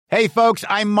Hey folks,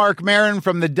 I'm Mark Maron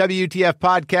from the WTF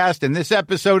podcast, and this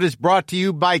episode is brought to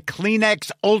you by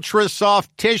Kleenex Ultra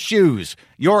Soft Tissues,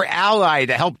 your ally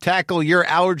to help tackle your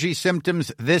allergy symptoms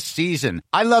this season.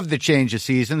 I love the change of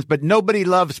seasons, but nobody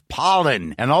loves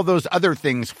pollen and all those other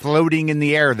things floating in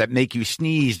the air that make you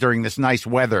sneeze during this nice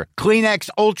weather. Kleenex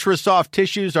Ultra Soft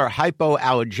Tissues are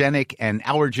hypoallergenic and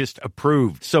allergist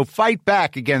approved, so fight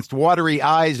back against watery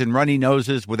eyes and runny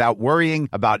noses without worrying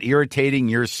about irritating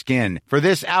your skin. For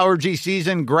this allergy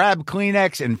season, grab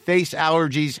Kleenex and face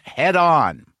allergies head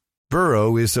on.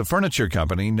 Burrow is a furniture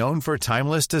company known for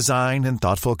timeless design and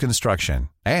thoughtful construction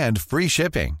and free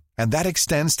shipping, and that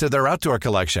extends to their outdoor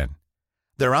collection.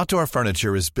 Their outdoor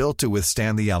furniture is built to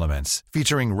withstand the elements,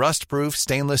 featuring rust-proof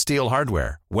stainless steel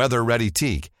hardware, weather-ready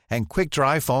teak, and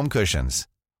quick-dry foam cushions.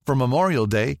 For Memorial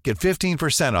Day, get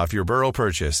 15% off your Burrow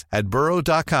purchase at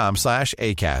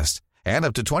burrow.com/ACAST and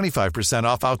up to 25%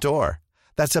 off outdoor.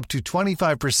 That's up to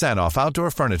 25% off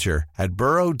outdoor furniture at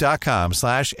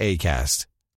burrow.com/ACAST.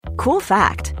 Cool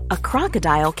fact, a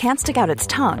crocodile can't stick out its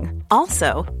tongue.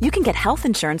 Also, you can get health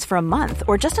insurance for a month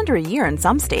or just under a year in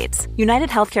some states. United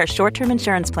Healthcare short-term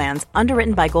insurance plans,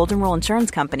 underwritten by Golden Rule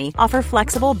Insurance Company, offer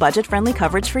flexible, budget-friendly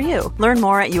coverage for you. Learn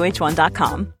more at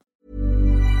uh1.com.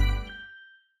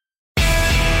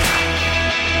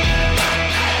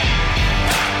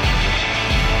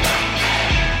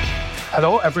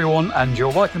 Hello, everyone, and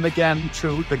you're welcome again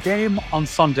to the Game on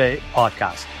Sunday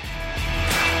podcast.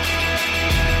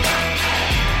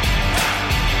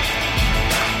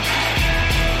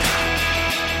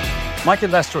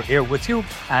 Michael Lester here with you,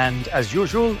 and as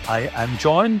usual, I am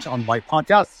joined on my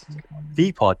podcast,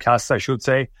 the podcast, I should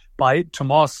say, by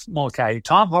Tomas Mulcahy.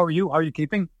 Tom, how are you? How are you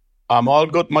keeping? I'm all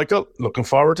good, Michael. Looking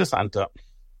forward to Santa.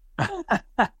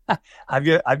 Have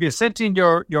you sent in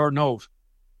your note?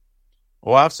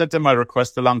 Oh, I've sent in my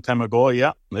request a long time ago,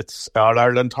 yeah. It's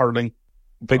All-Ireland hurling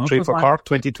victory for Cork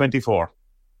 2024.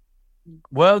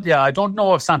 Well, yeah, I don't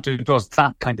know if Santa does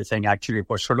that kind of thing, actually,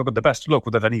 but sure, look at the best of luck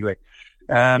with it anyway.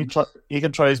 He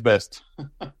can try his best.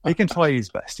 He can try his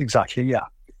best, exactly, yeah.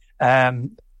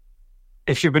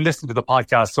 If you've been listening to the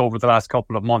podcast over the last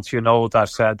couple of months, you know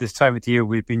that this time of the year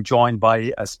we've been joined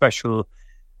by a special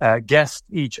guest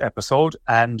each episode,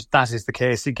 and that is the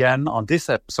case again on this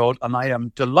episode, and I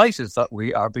am delighted that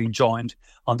we are being joined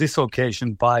on this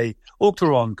occasion by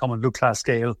Oakland Common Look Class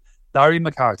Scale, Larry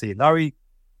McCarthy. Larry,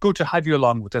 good to have you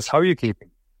along with us. How are you keeping?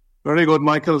 Very good,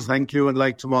 Michael. Thank you. And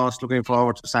like Tomas, looking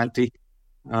forward to Santi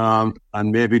and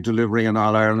maybe delivering an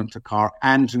All-Ireland to Cork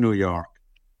and to New York.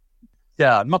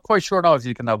 Yeah, I'm not quite sure now if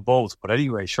you can have both, but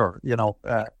anyway, sure. You know,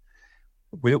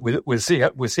 we'll see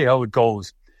how it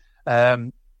goes.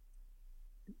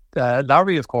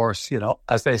 Larry, of course, you know,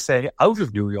 as they say, out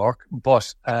of New York,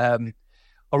 but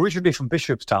originally from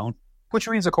Bishopstown, which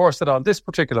means, of course, that on this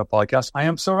particular podcast, I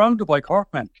am surrounded by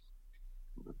Corkmen.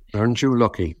 Aren't you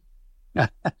lucky?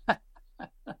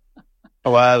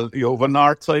 Well, you have a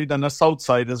north side and a south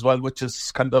side as well, which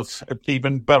is kind of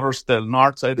even better still.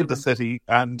 North side of the city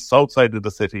and south side of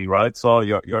the city, right? So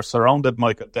you're surrounded,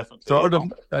 Michael, definitely.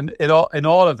 And in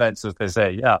all events, as they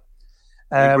say, yeah.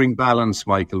 We bring balance,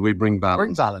 Michael. We bring balance.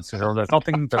 Bring balance. There's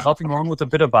nothing wrong with a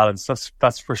bit of balance.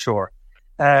 That's for sure.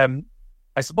 I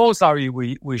suppose, Larry,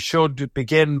 we should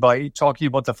begin by talking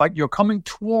about the fact you're coming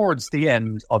towards the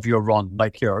end of your run.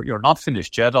 Like you're not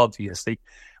finished yet, obviously,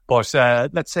 but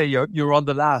let's say you're on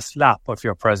the last lap of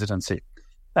your presidency,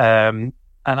 and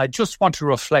I just want to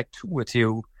reflect with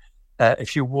you,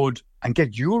 if you would, and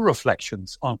get your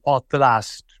reflections on what the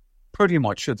last, pretty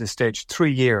much at this stage,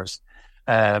 3 years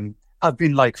have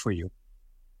been like for you.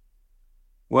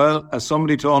 Well, as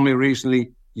somebody told me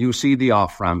recently, you see the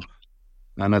off-ramp.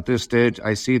 And at this stage,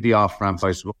 I see the off-ramp,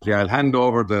 I suppose. Yeah, I'll hand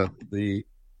over the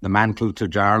mantle to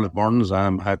Jarlath Burns. I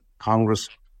had Congress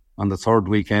on the third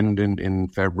weekend in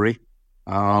February.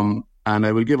 And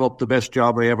I will give up the best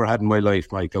job I ever had in my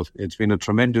life, Michael. It's been a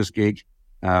tremendous gig.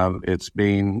 It's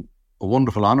been a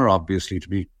wonderful honour, obviously, to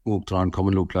be moved on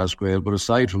Common Look Class Gael. But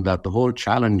aside from that, the whole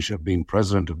challenge of being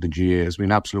president of the GA has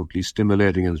been absolutely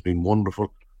stimulating and it's been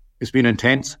wonderful. It's been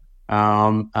intense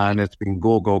and it's been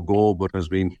go, but has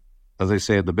been, as I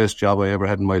say, the best job I ever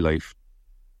had in my life.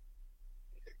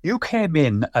 You came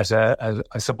in at I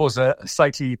suppose, a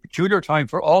slightly peculiar time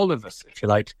for all of us, if you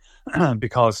like,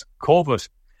 because COVID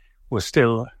was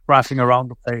still rattling around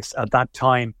the place at that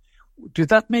time. Did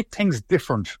that make things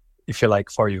different, if you like,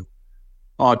 for you?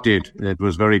 Oh, it did. It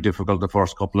was very difficult the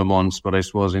first couple of months, but I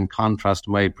suppose in contrast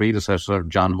to my predecessor,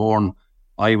 John Horn,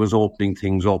 I was opening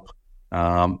things up.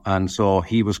 And so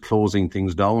he was closing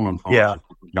things down, unfortunately,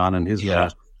 John and his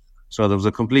part. So there was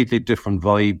a completely different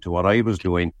vibe to what I was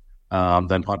doing.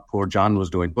 than what poor John was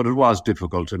doing. But it was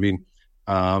difficult. I mean,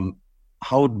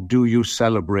 how do you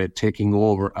celebrate taking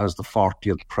over as the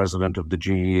 40th president of the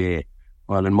GEA?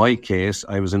 Well, in my case,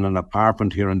 I was in an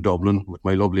apartment here in Dublin with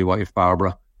my lovely wife,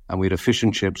 Barbara, and we had a fish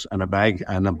and chips and a bag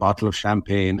and a bottle of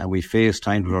champagne, and we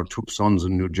FaceTimed with our two sons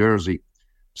in New Jersey.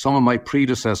 Some of my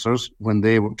predecessors, when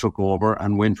they took over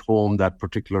and went home that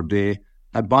particular day,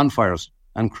 had bonfires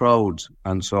and crowds.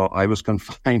 And so I was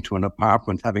confined to an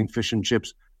apartment having fish and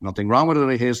chips. Nothing wrong with it,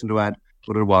 I hasten to add,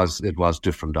 but it was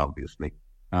different, obviously.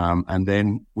 And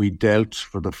then we dealt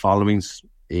for the following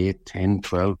 8, 10,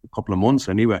 12, a couple of months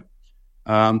anyway,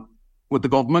 with the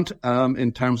government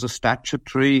in terms of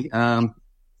statutory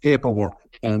paperwork.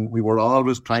 And we were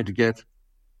always trying to get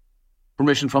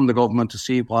permission from the government to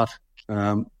see what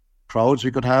crowds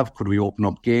we could have. Could we open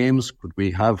up games? Could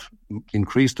we have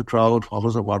increased the crowd? What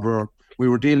was it? We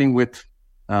were dealing with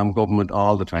government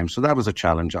all the time. So that was a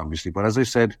challenge, obviously. But as I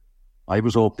said, I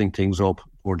was opening things up,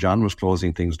 poor John was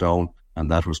closing things down, and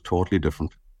that was totally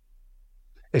different.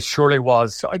 It surely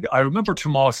was. I remember,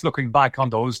 Tomas, looking back on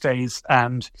those days,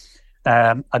 and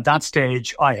at that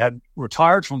stage, I had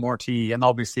retired from RTE and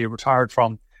obviously retired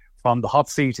from the hot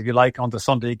seat, if you like, on the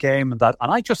Sunday game and that.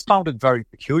 And I just found it very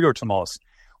peculiar, Tomas,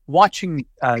 watching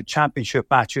championship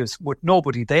matches with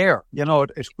nobody there. You know,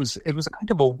 it was a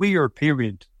kind of a weird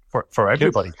period for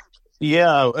everybody.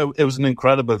 Yeah, it was an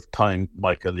incredible time,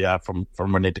 Michael. Yeah, from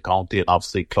running the county and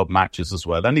obviously club matches as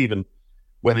well, and even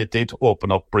when it did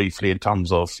open up briefly in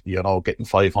terms of, you know, getting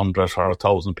 500 or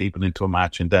 1,000 people into a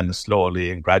match and then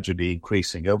slowly and gradually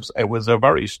increasing. It was a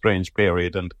very strange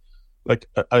period. And like,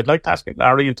 I'd like to ask you,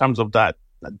 Larry, in terms of that,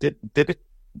 did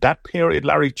that period,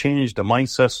 Larry, change the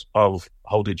mindset of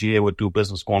how the GA would do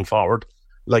business going forward?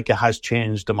 Like it has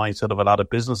changed the mindset of a lot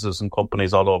of businesses and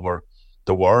companies all over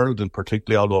the world, and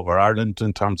particularly all over Ireland,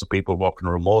 in terms of people working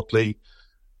remotely.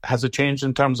 Has it changed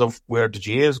in terms of where the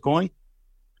GA is going?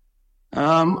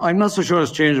 I'm not so sure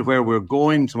it's changed where we're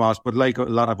going, Tomas, but like a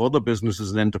lot of other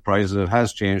businesses and enterprises, it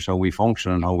has changed how we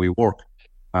function and how we work.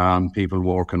 People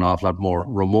work an awful lot more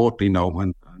remotely now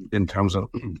in terms of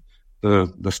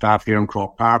the staff here in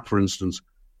Croke Park, for instance.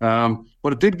 But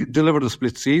it did deliver the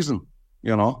split season,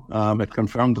 you know. It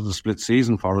confirmed that the split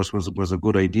season for us was a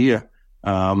good idea.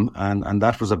 And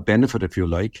that was a benefit, if you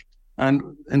like.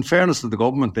 And in fairness to the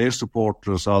government, they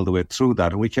supported us all the way through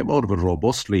that. And we came out of it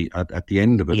robustly at the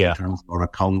end of it in terms of our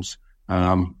accounts.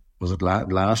 Was it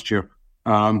last year?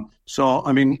 So,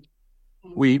 I mean,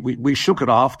 we shook it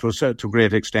off to a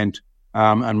great extent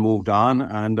and moved on.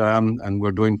 And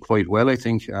we're doing quite well, I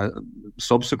think,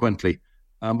 subsequently.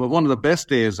 But one of the best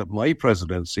days of my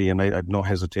presidency, and I had no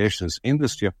hesitations in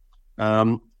this year,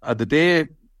 at the day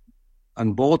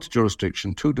and both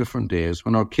jurisdictions, 2 different days,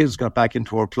 when our kids got back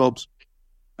into our clubs.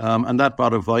 And that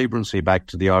brought a vibrancy back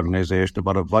to the organisation, it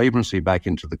brought a vibrancy back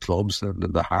into the clubs,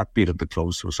 the heartbeat of the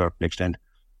clubs to a certain extent.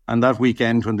 And that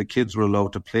weekend, when the kids were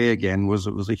allowed to play again, was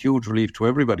a huge relief to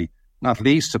everybody, not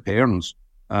least to parents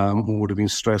who would have been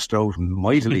stressed out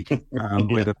mightily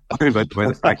by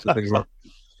the fact that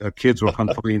their kids were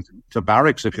confined to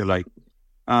barracks, if you like.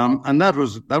 And that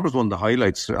was one of the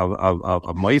highlights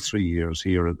of my 3 years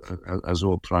here as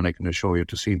Optronic, and I show you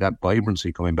to see that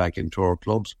vibrancy coming back into our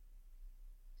clubs.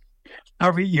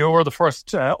 Harvey, you were the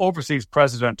first overseas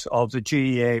president of the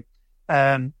GEA.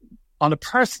 On a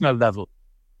personal level,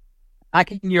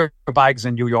 packing your bags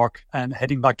in New York and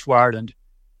heading back to Ireland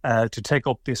to take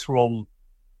up this role,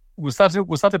 was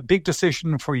that a big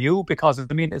decision for you? Because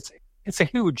I mean, it's a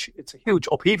huge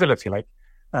upheaval, if you like.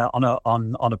 On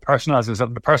a personal, as I said,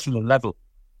 on a personal level?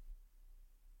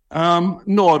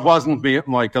 No, it wasn't me,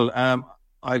 Michael.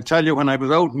 I'll tell you, when I was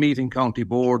out meeting county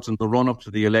boards in the run-up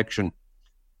to the election,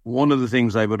 one of the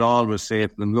things I would always say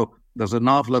to them, look, there's an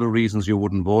awful lot of reasons you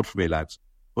wouldn't vote for me, lads,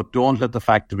 but don't let the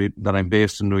fact that I'm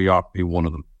based in New York be one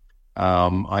of them.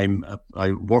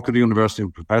 I work at the university, I'm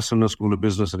a professor in the School of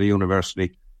Business at the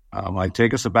university. I'll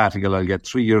take a sabbatical, I'll get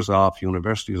 3 years off.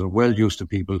 Universities are well used to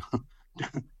people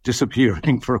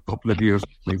disappearing for a couple of years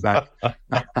like that.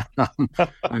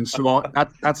 And so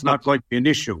that's not going to be an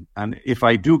issue. And if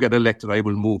I do get elected, I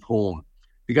will move home.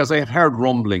 Because I had heard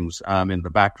rumblings in the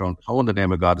background, how in the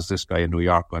name of God is this guy in New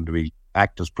York going to be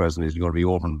act as president? Is he going to be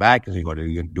over and back? Is he going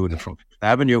to do it from Fifth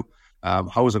Avenue?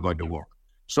 How is it going to work?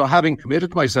 So having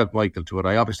committed myself, Michael, to it,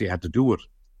 I obviously had to do it.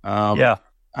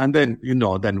 And then,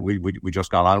 then we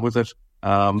just got on with it.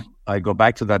 I go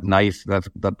back to that night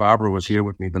that Barbara was here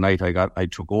with me, the night I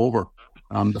took over.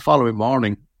 The following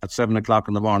morning at 7:00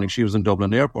 in the morning, she was in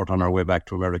Dublin Airport on her way back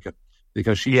to America,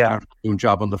 because she started a new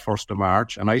job on the 1st of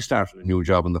March and I started a new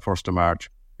job on the 1st of March.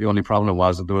 The only problem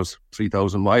was that there was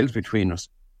 3,000 miles between us.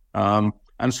 And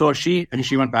And so she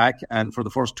went back, and for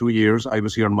the first 2 years, I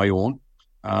was here on my own.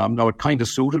 Now, it kind of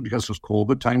suited because it was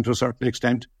COVID time to a certain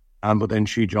extent, but then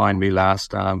she joined me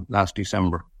last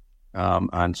December,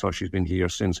 and so she's been here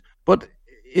since. But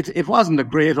it wasn't a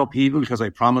great upheaval because I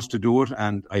promised to do it,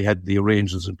 and I had the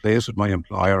arrangements in place with my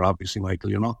employer, obviously, Michael,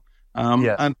 you know.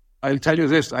 And I'll tell you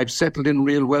this, I've settled in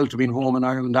real well to being home in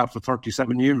Ireland after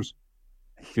 37 years,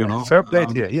 you know. Fair play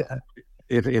to you, yeah.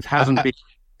 It hasn't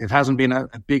been a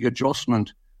big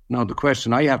adjustment. Now, the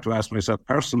question I have to ask myself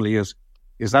personally is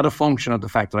that a function of the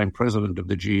fact that I'm president of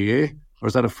the GAA, or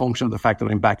is that a function of the fact that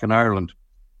I'm back in Ireland?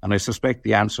 And I suspect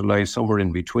the answer lies somewhere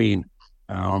in between.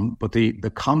 But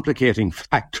the complicating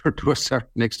factor to a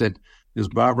certain extent is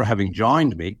Barbara having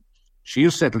joined me. She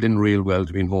has settled in real well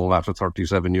to being home after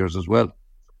 37 years as well.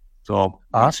 So,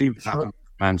 I'll see what happens,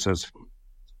 man says.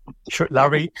 Sure,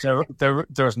 Larry,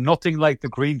 there's nothing like the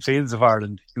green fields of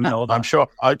Ireland. You know that. I'm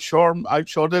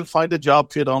sure they'll find a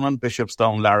job for you down on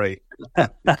Bishopstown, Larry.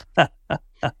 The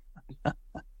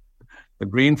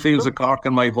green fields of Cork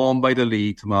and my home by the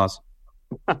Lee, Tomas.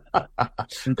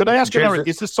 Could I ask you, Larry,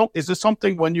 is this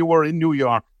something when you were in New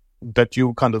York that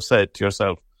you kind of said to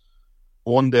yourself,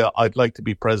 one day I'd like to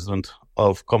be president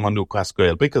of Cumann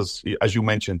Cascale? Because, as you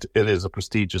mentioned, it is a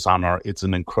prestigious honour. It's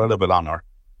an incredible honour.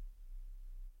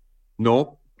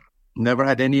 No, never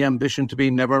had any ambition to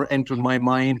be, never entered my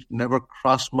mind, never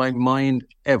crossed my mind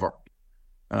ever.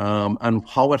 And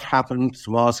how it happened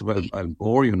was, well, I'll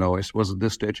bore you now, I suppose, at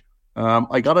this stage.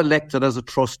 I got elected as a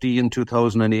trustee in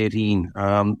 2018,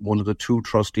 one of the two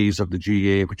trustees of the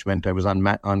GAA, which meant I was on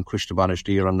Cuiste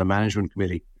Banastír on the management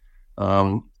committee.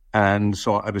 And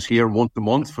so I was here once a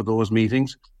month for those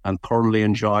meetings and thoroughly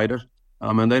enjoyed it.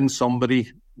 And then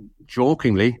somebody,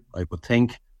 jokingly, I would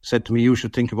think, said to me, you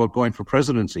should think about going for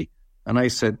presidency. And I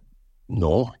said,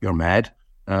 no, you're mad.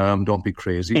 Don't be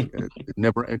crazy. It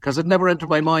never entered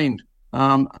my mind.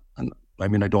 And I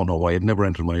mean, I don't know why it never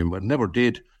entered my mind, but it never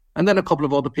did. And then a couple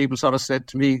of other people sort of said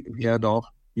to me, yeah, no,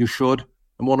 you should.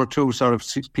 And one or two sort of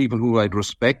people who I'd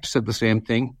respect said the same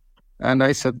thing. And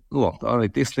I said, oh, all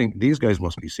right, these guys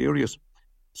must be serious.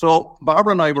 So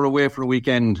Barbara and I were away for a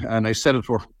weekend, and I said it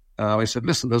to her. I said,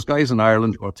 listen, there's guys in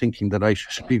Ireland who are thinking that I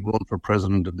should be going for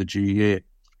president of the GAA.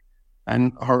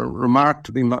 And her remark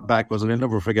to me back was, and I'll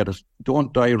never forget it,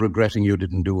 don't die regretting you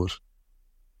didn't do it.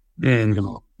 You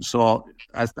know, so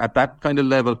at that kind of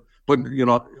level, but, you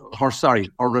know, her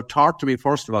retort to me,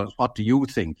 first of all, is, what do you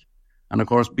think? And of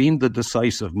course, being the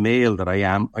decisive male that I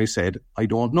am, I said, I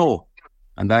don't know.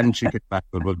 And then she came back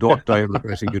with, well, don't die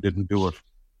regretting you didn't do it.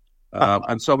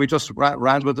 And so we just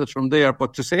ran with it from there.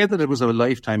 But to say that it was a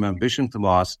lifetime ambition to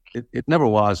us, it never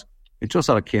was. It just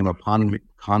sort of came upon me.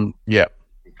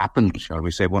 Happened, shall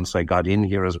we say, once I got in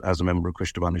here as a member of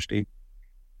Cuiste Banastír.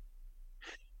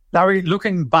 Larry,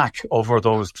 looking back over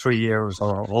those 3 years,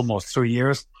 or almost 3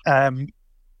 years, and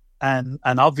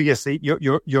obviously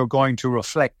you're going to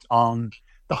reflect on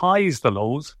the highs, the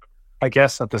lows, I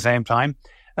guess, at the same time.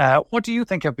 What do you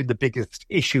think have been the biggest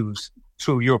issues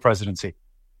through your presidency?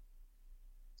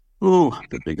 Oh,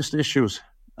 the biggest issues.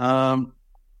 I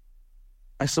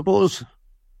suppose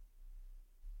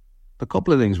a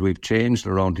couple of things we've changed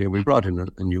around here. We brought in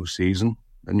a new season,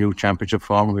 a new championship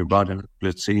format. We brought in a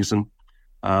split season.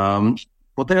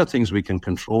 But there are things we can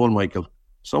control, Michael.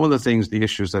 Some of the things, the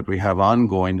issues that we have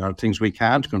ongoing are things we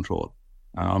can't control,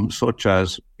 such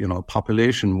as, you know,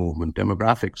 population movement,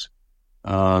 demographics,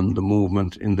 the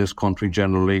movement in this country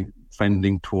generally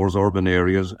trending towards urban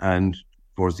areas and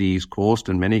towards the East Coast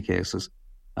in many cases,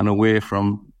 and away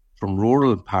from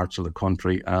rural parts of the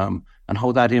country, and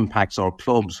how that impacts our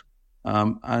clubs.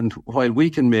 And while we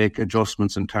can make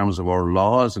adjustments in terms of our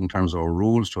laws, in terms of our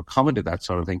rules to accommodate that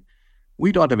sort of thing,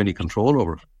 we don't have any control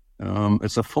over it.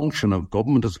 It's a function of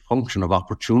government, it's a function of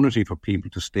opportunity for people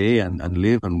to stay and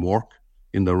live and work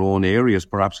in their own areas,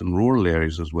 perhaps in rural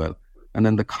areas as well. And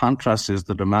then the contrast is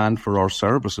the demand for our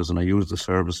services, and I use the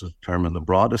services term in the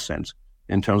broadest sense,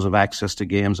 in terms of access to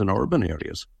games in urban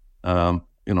areas.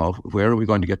 You know, where are we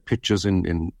going to get pitches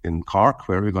in Cork?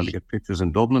 Where are we going to get pitches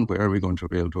in Dublin? Where are we going to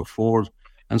be able to afford?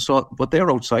 And so, but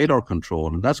they're outside our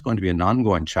control, and that's going to be an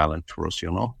ongoing challenge for us,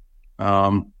 you know.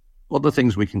 Other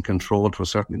things we can control to a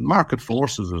certain market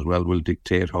forces as well will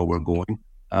dictate how we're going.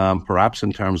 Perhaps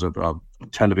in terms of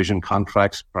television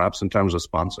contracts, perhaps in terms of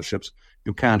sponsorships.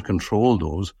 You can't control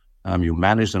those. You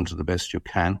manage them to the best you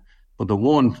can. But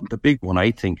the big one,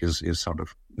 I think, is sort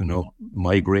of, you know,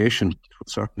 migration to a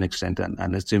certain extent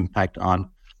and its impact on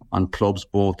clubs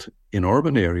both in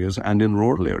urban areas and in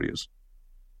rural areas.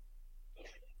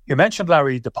 You mentioned,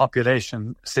 Larry, the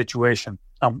population situation.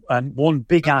 And one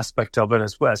big aspect of it,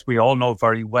 as we all know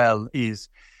very well, is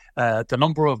the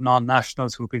number of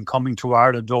non-nationals who've been coming to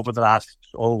Ireland over the last,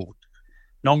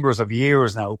 numbers of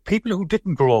years now, people who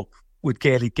didn't grow up with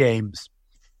Gaelic games,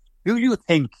 do you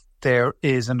think there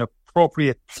is an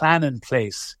appropriate plan in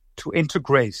place to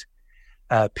integrate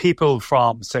people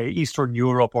from, say, Eastern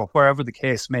Europe or wherever the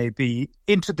case may be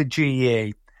into the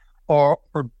GAA? Or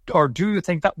do you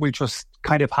think that will just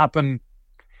kind of happen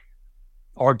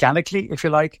organically, if you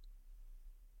like?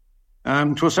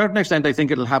 To a certain extent, I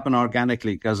think it'll happen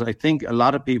organically, because I think a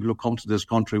lot of people who come to this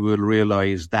country will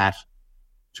realise that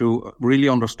to really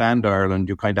understand Ireland,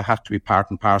 you kind of have to be part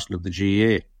and parcel of the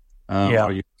GAA.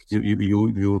 Or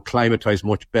you acclimatise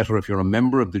much better if you're a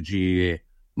member of the GAA.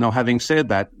 Now, having said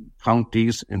that,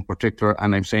 counties in particular,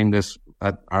 and I'm saying this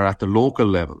are at the local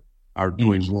level, are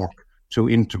doing work to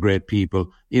integrate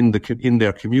people in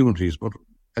their communities. But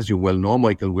as you well know,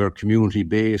 Michael, we're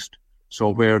community-based. So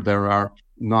where there are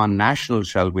non-nationals,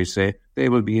 shall we say, they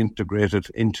will be integrated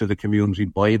into the community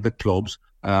by the clubs,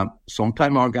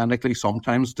 sometimes organically,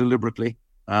 sometimes deliberately.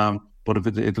 But if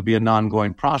it'll be an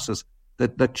ongoing process.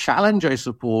 The challenge, I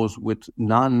suppose, with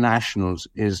non-nationals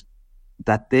is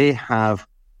that they have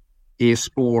a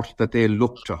sport that they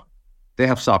look to. They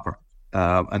have soccer.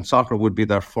 And soccer would be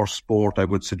their first sport, I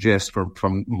would suggest,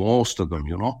 from most of them,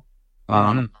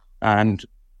 And,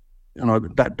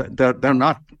 that they're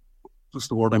not, what's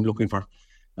the word I'm looking for?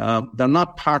 They're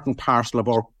not part and parcel of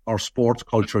our sports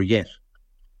culture yet.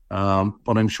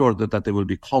 But I'm sure that they will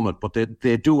become it. But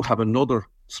they do have another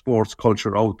sports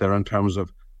culture out there in terms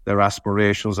of their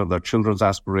aspirations, or their children's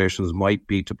aspirations might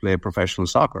be to play professional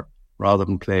soccer rather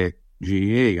than play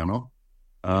GAA,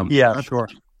 Sure.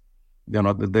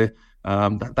 That'll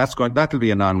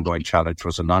be an ongoing challenge for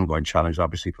us, an ongoing challenge,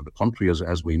 obviously, for the country,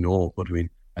 as we know. But I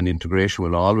mean, an integration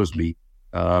will always be.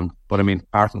 But I mean,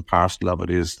 part and parcel of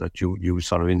it is that you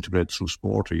sort of integrate through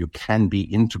sport, or you can be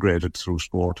integrated through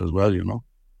sport as well, Your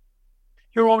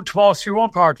own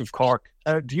part of Cork.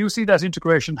 Do you see that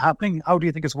integration happening? How do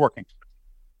you think it's working?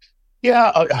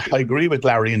 Yeah, I agree with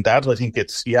Larry in that. I think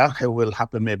it will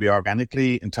happen maybe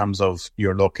organically in terms of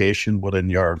your location within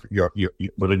your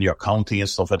within your county and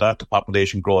stuff like that. The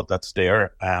population growth that's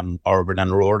there, urban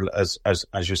and rural, as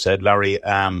you said, Larry.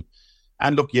 And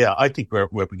look, I think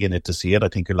we're beginning to see it. I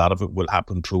think a lot of it will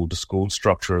happen through the school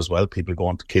structure as well.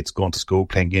 Kids going to school,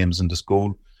 playing games in the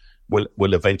school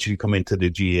will eventually come into the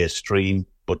GAA stream.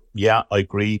 But I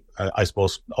agree. I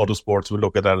suppose other sports will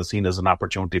look at that as seen as an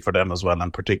opportunity for them as well,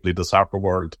 and particularly the soccer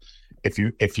world. If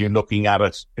you're looking at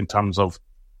it in terms of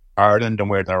Ireland and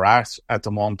where they're at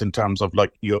the moment, in terms of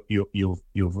like you've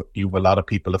a lot of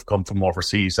people have come from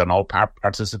overseas and all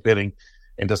participating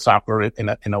in the soccer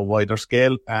in a wider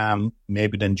scale,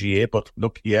 maybe than GAA. But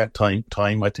look,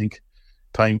 time. I think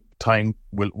time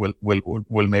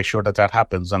will make sure that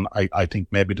happens, and I think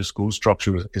maybe the school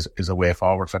structure is a way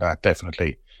forward for that,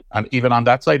 definitely. And even on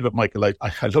that side of it, Michael, I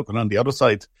look on the other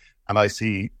side and I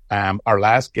see our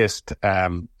last guest,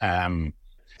 Sean Kavanagh,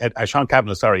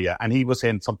 and he was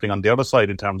saying something on the other side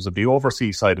in terms of the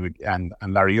overseas side of it. And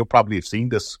Larry, you probably have seen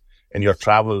this in your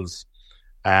travels.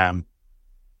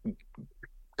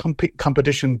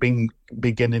 Competition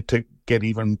beginning to get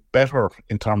even better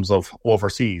in terms of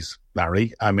overseas,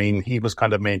 Larry. I mean, he was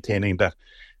kind of maintaining that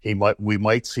we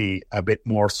might see a bit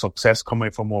more success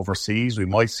coming from overseas. We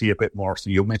might see a bit more.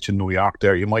 So you mentioned New York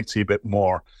there. You might see a bit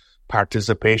more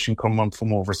participation coming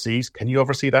from overseas. Can you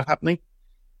ever see that happening?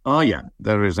 Oh yeah,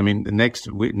 there is. I mean,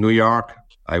 New York,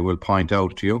 I will point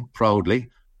out to you proudly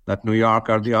that New York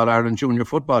are the All-Ireland Junior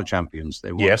Football Champions.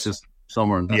 They won this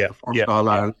summer, and that's the first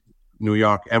All-Ireland New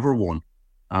York ever won.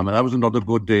 And that was another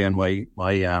good day in my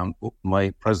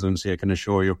presidency, I can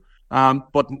assure you.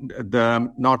 But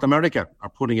the North America are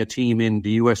putting a team in,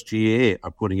 the USGA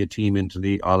are putting a team into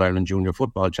the All-Ireland Junior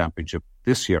Football Championship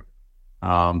this year.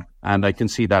 And I can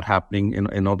see that happening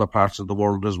in other parts of the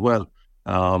world as well.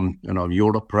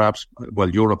 Europe perhaps,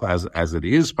 Europe as it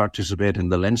is, participate in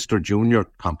the Leinster Junior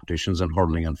competitions in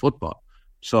hurling and football.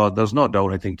 So there's no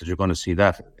doubt, I think, that you're going to see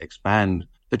that expand.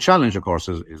 The challenge, of course,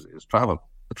 is travel.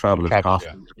 The travel is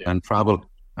costly and travel.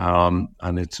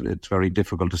 And it's very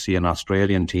difficult to see an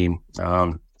Australian team,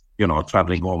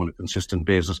 travelling home on a consistent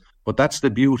basis. But that's the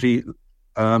beauty,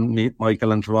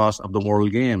 Michael and Ross, of the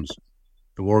World Games.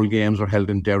 The World Games were held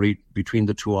in Derry between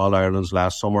the two All-Irelands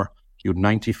last summer. You had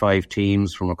 95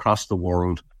 teams from across the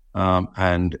world,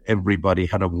 and everybody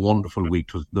had a wonderful week.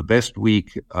 It was the best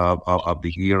week of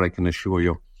the year, I can assure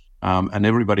you. And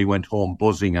everybody went home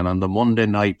buzzing. And on the Monday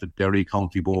night, the Derry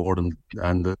County Board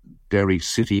and the Derry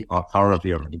City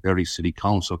Authority, or the Derry City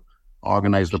Council,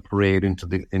 organised a parade into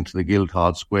the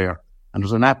Guildhall Square. And it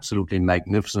was an absolutely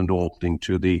magnificent opening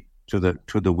to the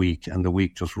to the week, and the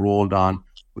week just rolled on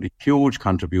with a huge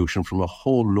contribution from a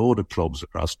whole load of clubs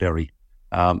across Derry,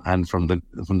 and from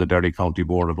the Derry County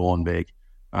Board of Owenbeg.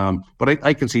 But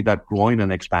I can see that growing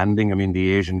and expanding. I mean,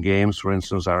 the Asian Games, for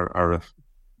instance, the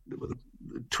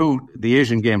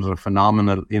Asian Games are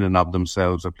phenomenal in and of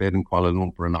themselves. They're played in Kuala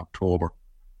Lumpur in October.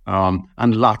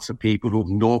 And lots of people who have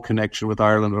no connection with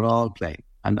Ireland at all playing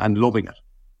and loving it.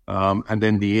 And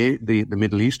then the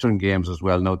Middle Eastern Games as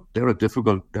well. Now, they're a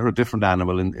different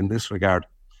animal in this regard.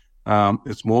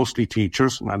 It's mostly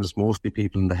teachers and it's mostly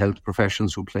people in the health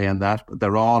professions who play in that, but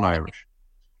they're all Irish.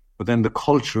 But then the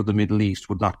culture of the Middle East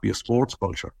would not be a sports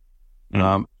culture.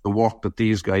 The work that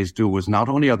these guys do is not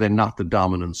only are they not the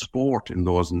dominant sport in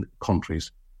those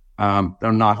countries,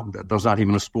 there's not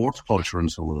even a sports culture in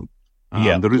some of them.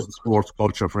 There is a sports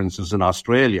culture, for instance, in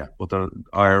Australia, but the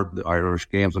Irish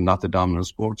Games are not the dominant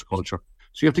sports culture.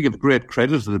 So you have to give great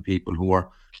credit to the people who are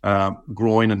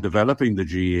growing and developing the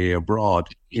GAA abroad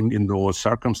in those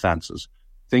circumstances.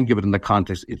 Think of it in the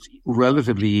context, it's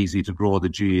relatively easy to grow the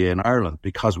GAA in Ireland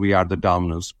because we are the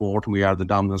dominant sport and we are the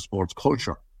dominant sports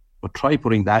culture. But try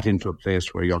putting that into a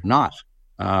place where you're not,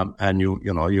 and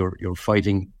you're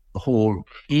fighting the whole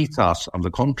ethos of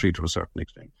the country to a certain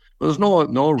extent. But there's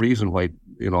no reason why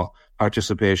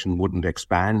participation wouldn't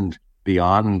expand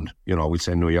beyond we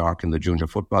say New York in the Junior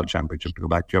Football Championship, to go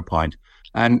back to your point.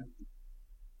 And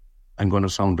I'm going to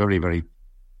sound very, very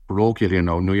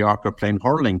parochial. New York are playing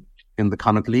hurling in the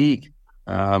Connacht League.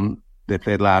 They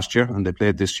played last year and they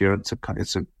played this year. It's a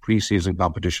pre-season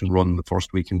competition run the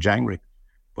first week in January.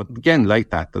 But again, like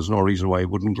that, there's no reason why it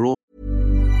wouldn't grow.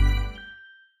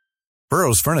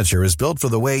 Burrow's furniture is built for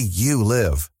the way you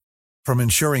live. From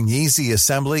ensuring easy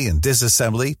assembly and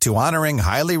disassembly to honoring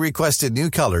highly requested new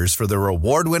colors for their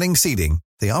award-winning seating,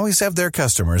 they always have their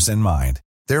customers in mind.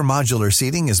 Their modular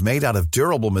seating is made out of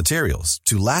durable materials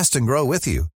to last and grow with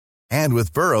you. And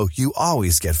with Burrow, you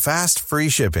always get fast, free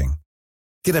shipping.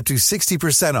 Get up to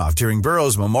 60% off during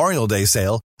Burrow's Memorial Day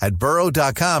sale at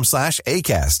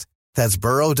burrow.com/ACAST. That's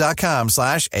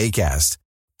burrow.com/ACAST.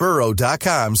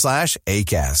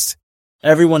 burrow.com/ACAST.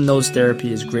 Everyone knows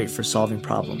therapy is great for solving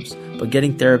problems, but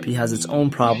getting therapy has its own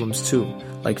problems too,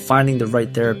 like finding the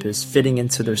right therapist, fitting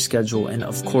into their schedule, and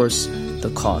of course,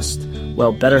 the cost.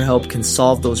 Well, BetterHelp can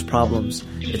solve those problems.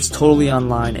 It's totally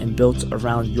online and built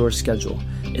around your schedule.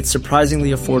 It's surprisingly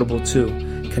affordable too.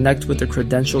 Connect with a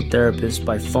credentialed therapist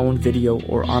by phone, video,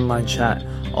 or online chat,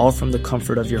 all from the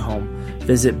comfort of your home.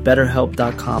 Visit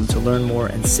BetterHelp.com to learn more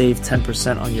and save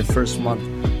 10% on your first month.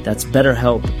 That's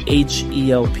BetterHelp,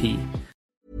 H-E-L-P.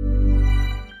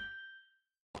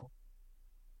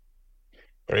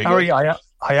 Harry, I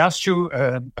asked you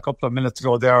a couple of minutes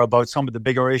ago there about some of the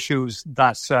bigger issues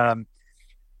that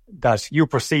you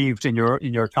perceived in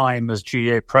your time as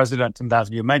GAA president, and that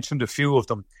you mentioned a few of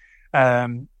them.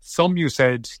 Some you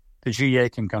said the GAA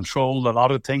can control. A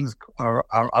lot of things are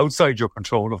outside your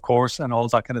control, of course, and all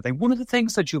that kind of thing. One of the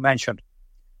things that you mentioned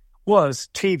was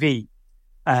TV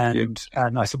and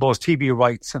I suppose TV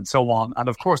rights and so on. And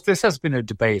of course, this has been a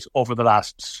debate over the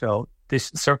last over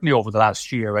the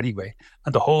last year anyway,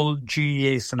 and the whole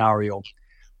GAA scenario.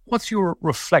 What's your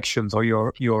reflections or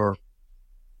your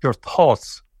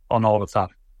thoughts on all of that?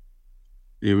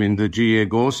 You mean the GAA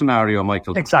Go scenario,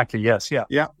 Michael? Exactly. Yes. Yeah.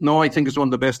 Yeah. No, I think it's one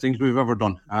of the best things we've ever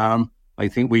done. I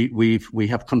think we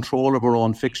have control of our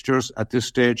own fixtures at this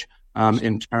stage.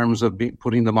 In terms of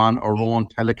putting them on our own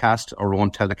telecast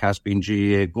being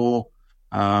GAA Go.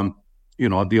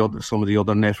 Some of the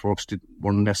other networks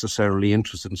weren't necessarily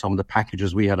interested in some of the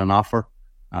packages we had on offer.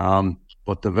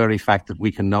 But the very fact that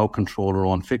we can now control our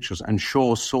own fixtures and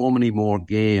show so many more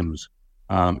games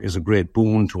is a great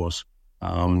boon to us.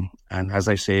 And as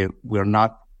I say, we're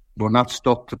not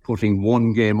stuck to putting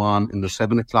one game on in the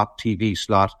 7:00 TV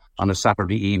slot on a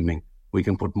Saturday evening. We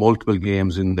can put multiple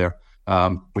games in there,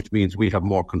 which means we have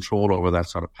more control over that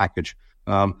sort of package.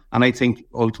 And I think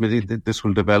ultimately this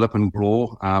will develop and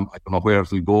grow. I don't know where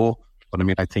it will go, but I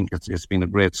mean, I think it's been a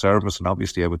great service, and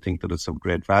obviously I would think that it's of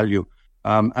great value.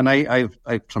 And I've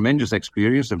tremendous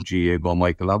experience of GAA Go,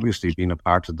 Michael, obviously being a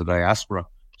part of the diaspora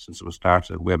since it was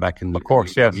started way back in the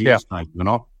years time,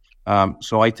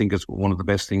 so I think it's one of the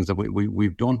best things that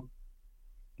we've done.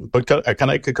 But can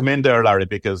I come in there, Larry?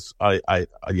 Because I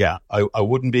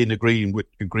wouldn't be in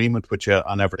agreement with you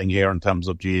on everything here in terms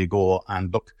of GAA Go.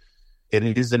 And look,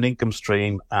 it is an income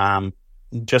stream.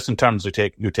 Just in terms of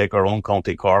you take our own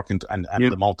County Cork and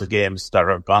the amount of games that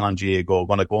are gone on GAA Go,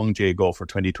 going to go on GAA Go for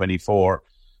 2024.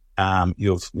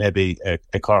 You've maybe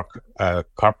a Cork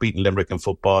beating Limerick in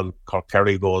football. Cork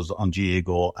Kerry goes on GAA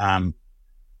Go.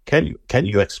 Can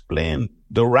you explain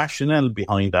the rationale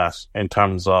behind that in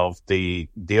terms of the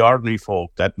ordinary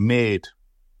folk that made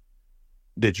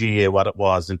the GA what it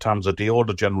was, in terms of the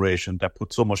older generation that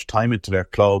put so much time into their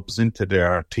clubs, into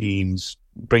their teams,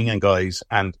 bringing guys,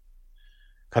 and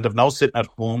kind of now sitting at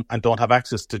home and don't have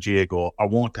access to GA Go, or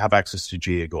won't have access to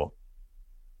GA Go?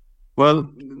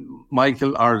 Well,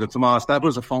 Michael or Tomas, that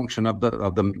was a function of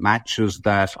the matches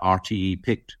that RTE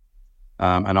picked.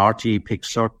 And RTE picked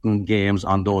certain games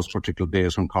on those particular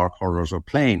days when Cork hurlers were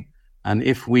playing. And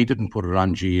if we didn't put it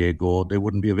on GA Go, they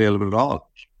wouldn't be available at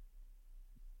all.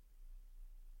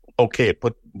 Okay,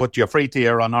 but you're free to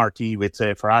air on RTE, we'd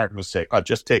say, for argument's sake.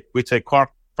 We'd say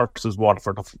Cork versus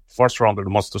Waterford, the first round of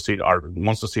the Munster Senior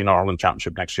Ireland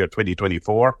Championship next year,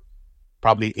 2024.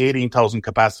 Probably 18,000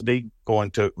 capacity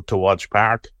going to Walsh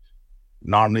Park.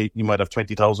 Normally, you might have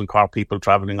 20,000 Cork people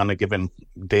travelling on a given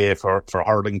day for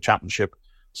hurling championship.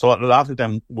 So a lot of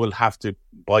them will have to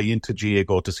buy into GA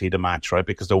Go to see the match, right?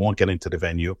 Because they won't get into the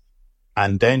venue.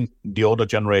 And then the older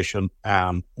generation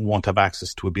won't have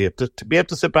access to be able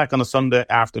to sit back on a Sunday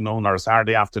afternoon or a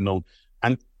Saturday afternoon.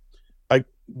 And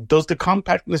does the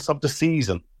compactness of the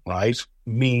season, right,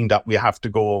 mean that we have to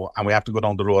go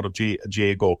down the road of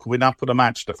GA Go? Could we not put a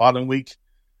match the following week?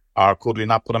 Or could we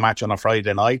not put a match on a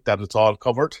Friday night that it's all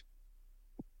covered?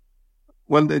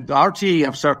 Well, the RTE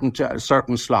have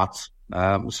certain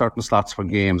slots for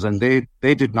games, and they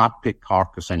did not pick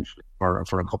Cork essentially for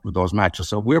a couple of those matches.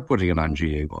 So we're putting it on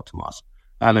GA Go, Tomas.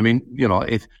 And I mean,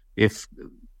 if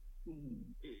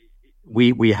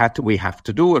we have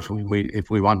to do it, if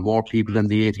we want more people than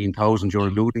the 18,000 you're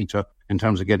alluding to in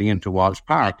terms of getting into Walsh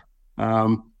Park,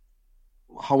 how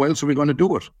else are we going to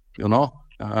do it?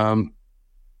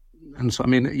 And so, I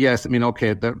mean, yes, I mean,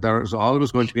 okay, there's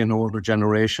always going to be an older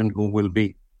generation who will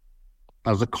be,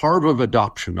 there's a curve of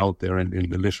adoption out there in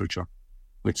the literature,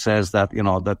 which says that,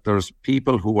 that there's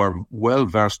people who are well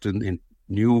versed in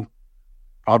new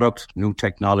products, new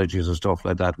technologies and stuff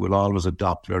like that will always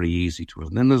adopt very easy to it.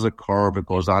 And then there's a curve that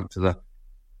goes on to the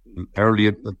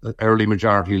early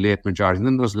majority, late majority. And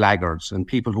then there's laggards and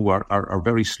people who are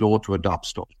very slow to adopt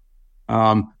stuff.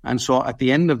 And so at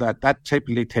the end of that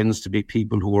typically tends to be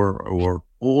people who are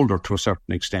older to a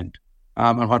certain extent.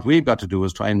 And what we've got to do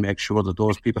is try and make sure that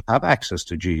those people have access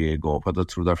to GA Go, whether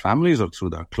through their families or through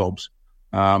their clubs,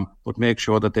 but make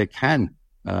sure that they can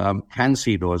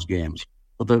see those games.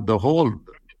 But the whole,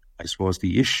 I suppose,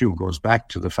 the issue goes back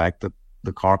to the fact that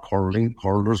the Cork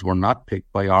hurlers were not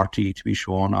picked by RTE to be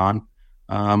shown on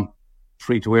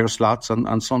free-to-air slots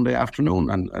on Sunday afternoon.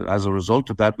 And as a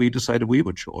result of that, we decided we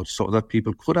would show it so that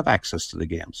people could have access to the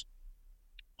games.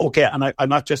 Okay, and I'm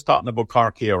not just talking about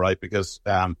Cork here, right? Because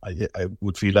I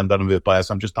would feel I'm a bit biased.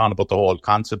 I'm just talking about the whole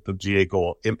concept of GA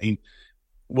Go. I mean,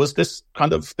 was this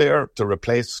kind of there to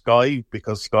replace Sky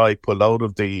because Sky pulled out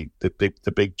of the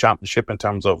big championship in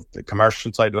terms of the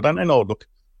commercial side of it? And I know, look,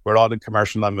 we're all in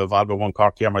commercial. I'm involved with one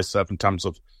Cork here myself in terms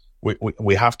of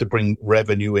we have to bring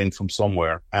revenue in from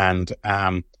somewhere. And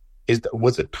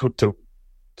was it to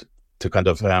kind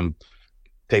of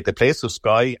take the place of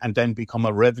Sky and then become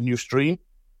a revenue stream?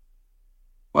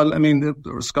 Well, I mean,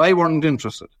 Sky weren't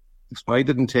interested. Sky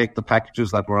didn't take the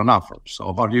packages that were on offer.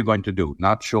 So what are you going to do?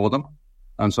 Not show them?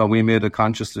 And so we made a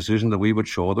conscious decision that we would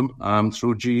show them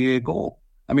through GA Go.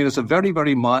 I mean, it's a very,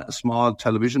 very small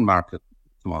television market,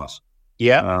 Tomas.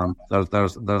 Yeah.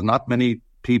 There's not many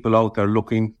people out there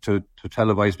looking to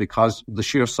televise because the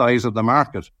sheer size of the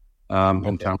market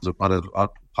in terms of a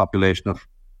population of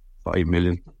 5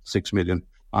 million, 6 million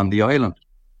on the island.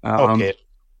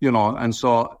 And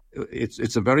so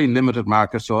it's a very limited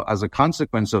market. So as a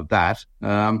consequence of that,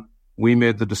 we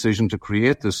made the decision to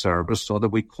create this service so that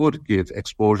we could give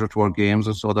exposure to our games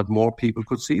and so that more people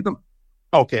could see them.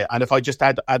 Okay, and if I just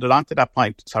added on to that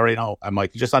point, sorry, no,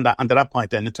 Mike, just on that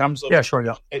point then, in terms of... Yeah, sure,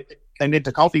 yeah. And in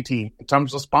the county team, in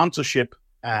terms of sponsorship,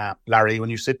 Larry, when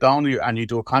you sit down and you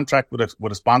do a contract with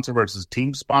a sponsor versus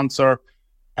team sponsor,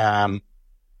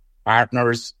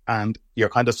 partners, and you're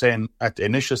kind of saying at the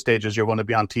initial stages you're going to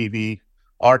be on TV,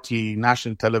 RT,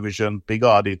 national television, big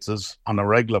audiences on a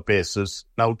regular basis,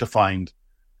 now defined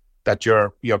that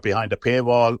you're behind a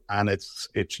paywall and it's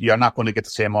you're not going to get the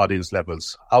same audience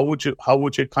levels. How would you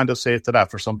kind of say to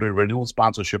that for somebody renewing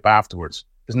sponsorship afterwards?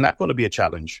 Isn't that going to be a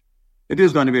challenge? It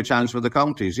is going to be a challenge for the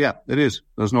counties. Yeah, it is.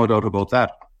 There's no doubt about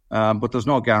that. But there's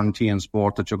no guarantee in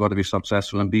sport that you're going to be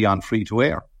successful and be on free to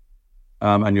air.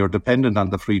 And you're dependent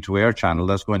on the free to air channel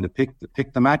that's going to pick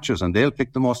the matches, and they'll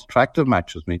pick the most attractive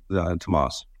matches,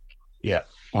 Tomas. Yeah.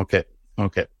 Okay.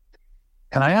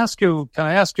 Can I ask you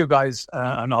guys,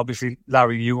 and obviously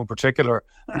Larry, you in particular,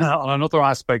 on another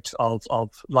aspect of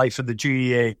life in the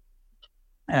GEA?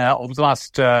 over the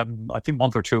last, I think,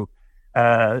 month or two,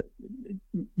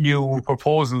 new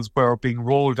proposals were being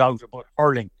rolled out about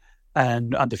hurling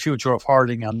and the future of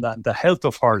hurling and the health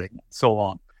of hurling and so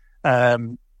on.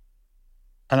 And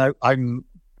I'm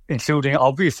including,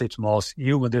 obviously, Tomas,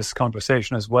 you in this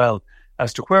conversation as well,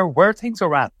 as to where things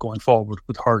are at going forward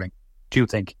with hurling, do you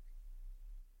think?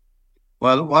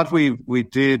 Well, what we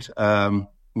did,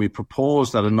 we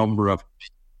proposed that a number of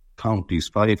counties,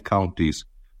 5 counties,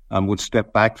 would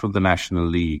step back from the National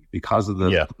League because of the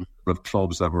number of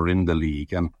clubs that were in the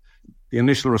league. And the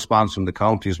initial response from the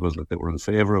counties was that they were in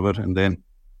favour of it, and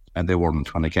they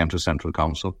weren't when it came to Central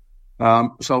Council.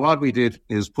 So what we did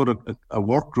is put a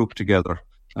work group together,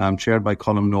 chaired by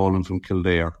Colm Nolan from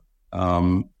Kildare,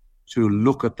 to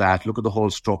look at the whole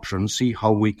structure and see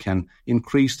how we can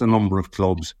increase the number of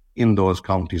clubs in those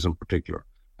counties in particular,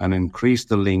 and increase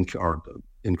the link, or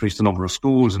increase the number of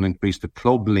schools, and increase the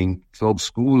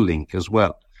club-school link as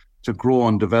well, to grow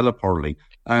and develop hurling.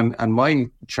 And my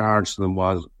charge to them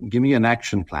was, give me an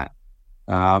action plan,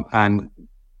 and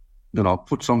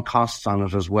put some costs on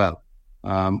it as well.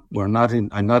 I'm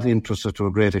not interested to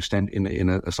a great extent in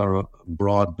a sort of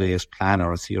broad-based plan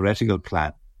or a theoretical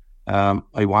plan.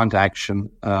 I want action.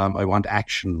 I want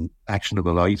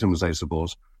actionable items, I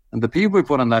suppose. And the people we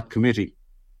put on that committee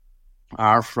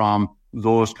are from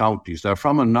those counties. They're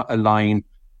from a line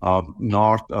of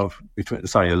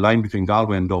a line between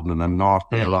Galway and Dublin and North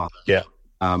Carolina. Yeah.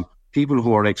 People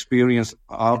who are experienced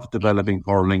of developing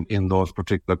hurling in those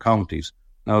particular counties.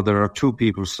 Now, there are 2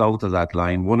 people south of that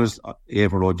line. One is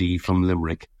Eibhear O'Dea from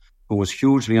Limerick, who was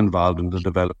hugely involved in the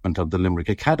development of the Limerick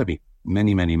Academy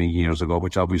many, many, many years ago,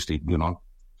 which obviously,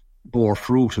 bore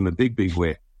fruit in a big, big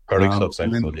way. Very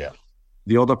successful, yeah.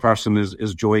 The other person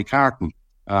is Joey Carton,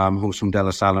 who's from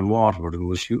Delasal and Waterford,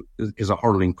 who is a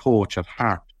hurling coach at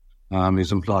heart.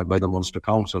 He's employed by the Munster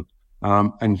Council,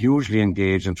 and hugely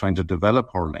engaged in trying to develop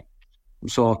hurling.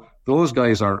 So those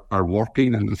guys are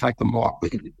working, and in fact, the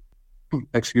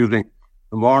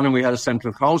morning we had a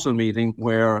Central Council meeting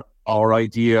where our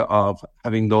idea of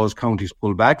having those counties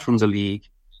pull back from the league,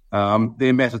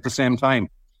 they met at the same time.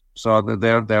 So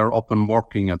they're up and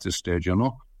working at this stage,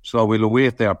 So we'll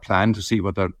await their plan to see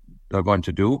what they're going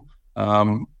to do.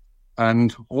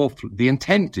 And hopefully, the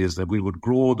intent is that we would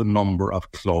grow the number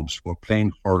of clubs who are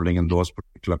playing hurling in those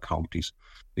particular counties,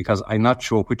 because I'm not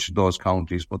sure which of those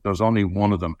counties, but there's only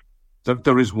one of them.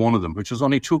 There is one of them, which is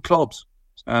only 2 clubs,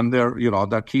 and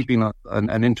they're keeping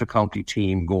an inter-county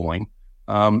team going.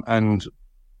 And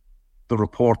the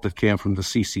report that came from the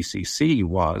CCCC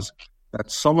was that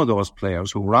some of those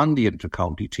players who were on the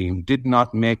inter-county team did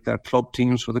not make their club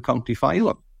teams for the county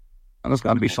final, and there's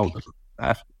got to be something for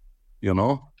that.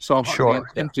 So sure.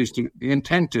 The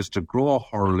intent is to grow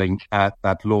hurling at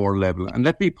that lower level. And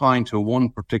let me point to one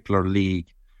particular league,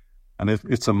 and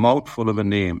it's a mouthful of a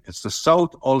name. It's the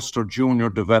South Ulster Junior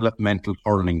Developmental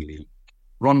Hurling League,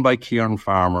 run by Kieran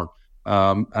Farmer.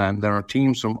 And there are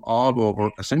teams from all over,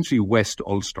 essentially West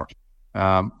Ulster,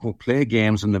 who play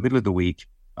games in the middle of the week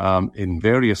in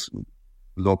various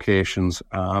locations.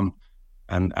 And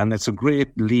it's a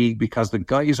great league because the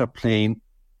guys are playing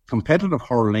competitive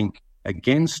hurling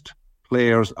against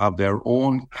players of their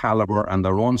own caliber and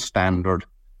their own standard,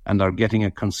 and are getting a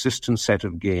consistent set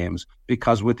of games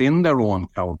because within their own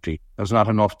county there's not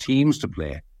enough teams to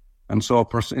play. And so,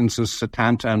 for instance,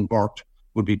 Setanta and Burt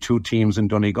would be 2 teams in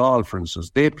Donegal, for instance.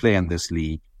 They play in this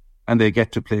league, and they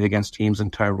get to play against teams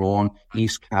in Tyrone,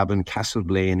 East Cavan,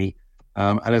 Castleblaney.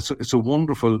 And it's a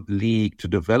wonderful league to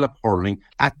develop hurling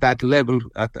at that level,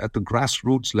 at the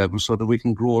grassroots level, so that we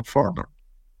can grow it further.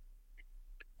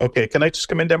 Okay, can I just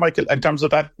come in there, Michael? In terms of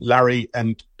that, Larry,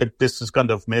 and this is kind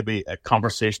of maybe a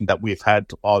conversation that we've had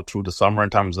all through the summer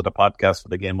in terms of the podcast for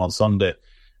the game on Sunday.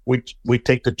 We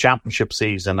take the championship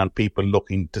season and people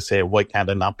looking to say, why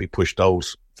can't it not be pushed out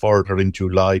further in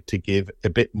July to give a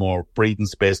bit more breathing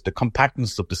space, the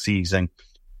compactness of the season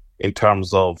in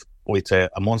terms of, we'd say,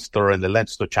 a Munster and the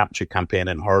Leinster Championship campaign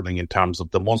in hurling. In terms of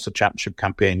the Munster Championship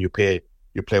campaign, you play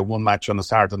one match on a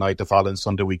Saturday night, the following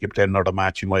Sunday week you play another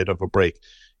match, you might have a break.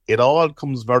 It all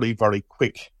comes very, very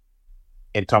quick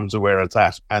in terms of where it's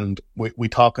at. And we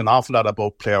talk an awful lot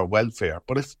about player welfare.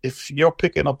 But if you're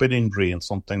picking up an injury and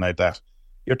something like that,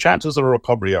 your chances of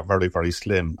recovery are very, very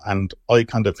slim. And I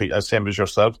kind of feel, same as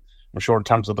yourself, I'm sure in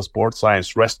terms of the sports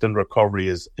science, rest and recovery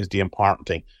is the important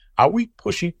thing. Are we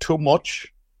pushing too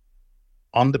much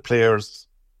on the players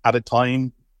at a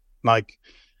time? Like,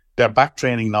 they're back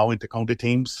training now into county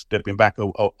teams. They've been back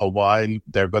a while.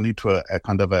 They're going into a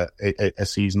kind of a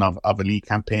season of a league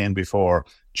campaign before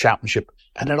championship.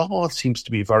 And it all seems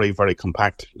to be very, very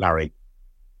compact, Larry.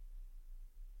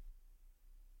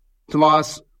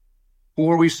 Tomas, who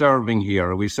are we serving here?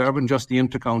 Are we serving just the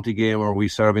inter-county game, or are we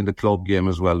serving the club game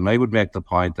as well? And I would make the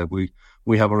point that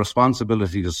we have a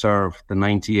responsibility to serve the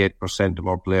 98% of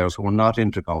our players who are not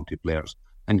inter-county players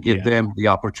and give them the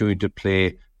opportunity to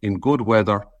play in good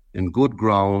weather, in good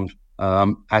ground,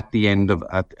 at the end of,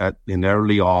 in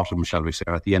early autumn, shall we say,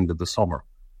 or at the end of the summer.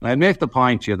 And I make the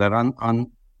point here that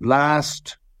on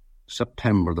last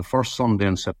September, the first Sunday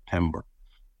in September,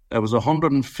 there was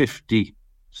 150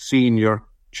 senior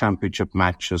championship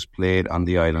matches played on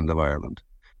the island of Ireland.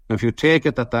 Now, if you take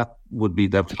it that would be,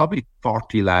 there's probably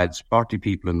 40 lads, 40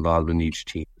 people involved in each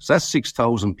team. So that's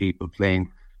 6,000 people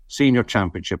playing senior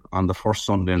championship on the first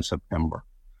Sunday in September.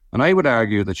 And I would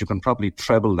argue that you can probably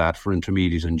treble that for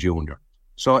intermediate and junior.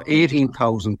 So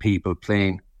 18,000 people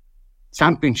playing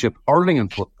championship hurling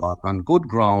and football on good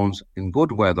grounds, in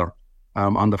good weather,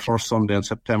 on the first Sunday in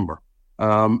September.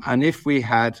 And if we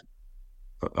had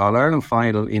All-Ireland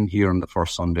final in here on the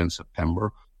first Sunday in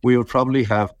September, we would probably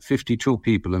have 52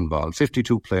 people involved,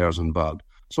 52 players involved.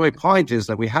 So my point is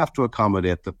that we have to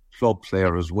accommodate the club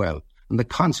player as well. And the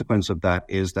consequence of that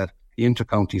is that the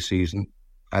inter-county season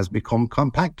has become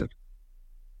compacted.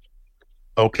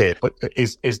 Okay, but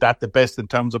is that the best in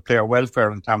terms of player welfare,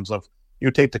 in terms of, you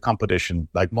take the competition,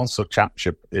 like Munster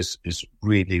Championship is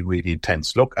really, really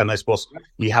intense. Look, and I suppose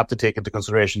you have to take into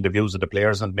consideration the views of the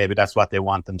players, and maybe that's what they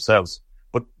want themselves.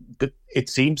 But it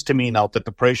seems to me now that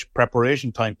the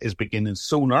preparation time is beginning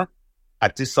sooner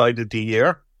at this side of the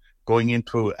year, going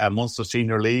into a Munster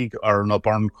Senior League or an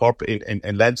All-Ireland Cup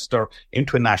in Leinster,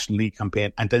 into a National League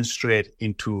campaign, and then straight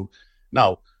into...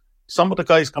 Now, some of the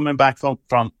guys coming back from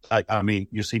I mean,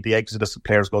 you see the exodus of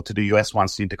players go to the US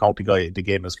once the county the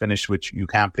game is finished, which you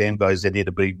can't blame guys. They need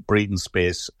a big breathing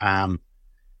space.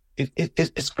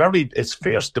 It's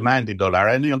fierce demanding, though,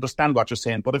 Larry. And you understand what you're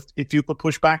saying, but if you could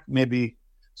push back, maybe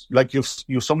like you've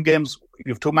some games,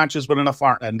 you have 2 matches with enough,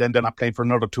 and then they're not playing for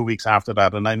another 2 weeks after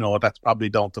that. And I know that's probably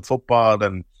down to football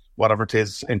and whatever it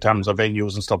is in terms of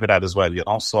venues and stuff like that as well, you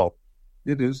know. So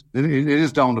It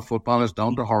is down to football, it's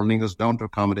down to hurling, it's down to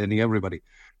accommodating everybody.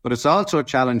 But it's also a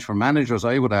challenge for managers,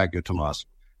 I would argue, Tomas.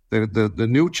 The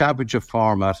new championship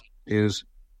format is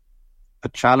a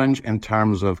challenge in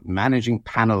terms of managing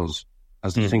panels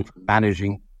as distinct from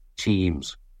managing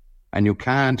teams. And you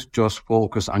can't just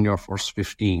focus on your first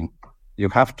 15. You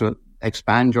have to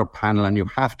expand your panel, and you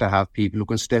have to have people who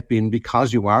can step in,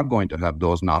 because you are going to have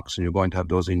those knocks and you're going to have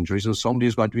those injuries, and somebody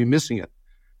is going to be missing it.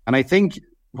 And I think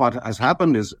what has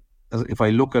happened is, if I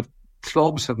look at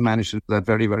clubs, have managed to do that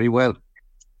very, very well.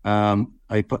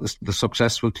 I put the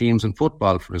successful teams in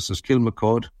football, for instance,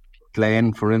 Kilmacud,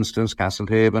 Glen, for instance,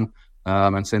 Castlehaven,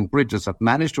 and St. Bridget's, have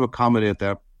managed to accommodate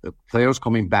their players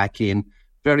coming back in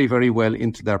very, very well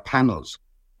into their panels.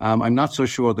 I'm not so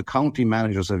sure the county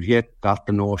managers have yet got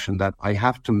the notion that I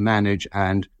have to manage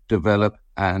and develop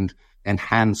and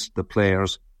enhance the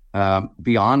players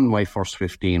beyond my first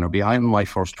 15 or beyond my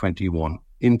first 21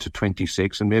 into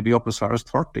 26 and maybe up as far as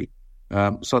 30.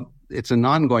 So it's an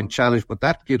ongoing challenge, but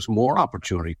that gives more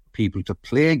opportunity for people to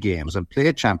play games and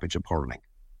play championship hurling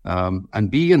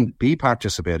and be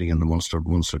participating in the Munster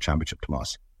Championship,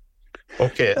 Tomas.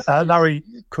 Okay, Larry,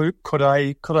 could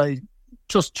I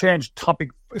just change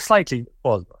topic slightly?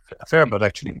 Well, a fair bit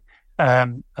actually.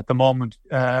 At the moment,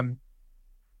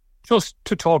 just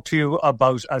to talk to you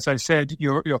about, as I said,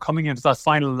 you're coming into that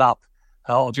final lap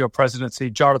of your presidency.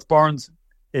 Jarlath Burns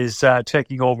is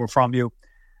taking over from you,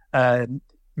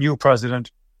 new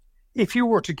president. If you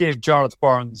were to give Jarlath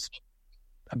Burns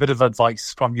a bit of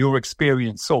advice from your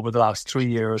experience over the last 3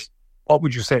 years, what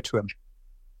would you say to him?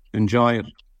 Enjoy it.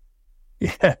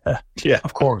 Yeah,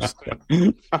 of course.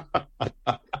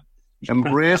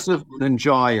 Embrace it,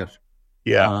 enjoy it.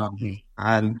 Yeah.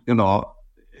 And, you know,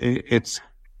 it's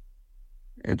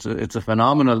a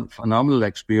phenomenal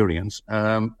experience.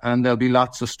 And there'll be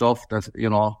lots of stuff that, you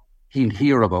know, he'll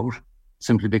hear about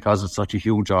simply because it's such a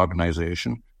huge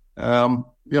organisation.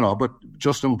 You know, but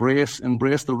just embrace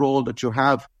the role that you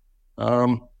have,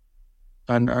 and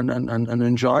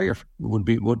enjoy it would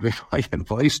be my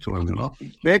advice to him. You know,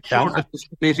 make sure that the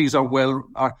committees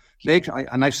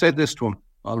and I've said this to him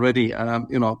already.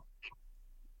 You know,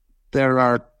 there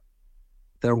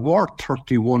were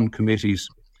 31 committees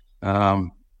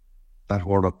that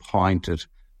were appointed.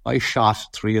 I shot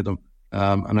 3 of them,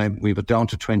 and we've it down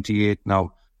to 28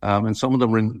 now. And some of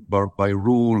them were by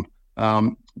rule.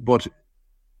 But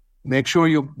make sure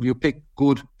you pick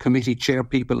good committee chair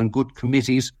people and good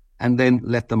committees, and then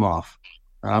let them off.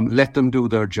 Let them do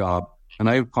their job. And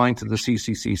I appointed the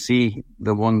CCCC,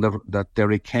 the one that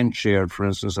Derek Kent chaired, for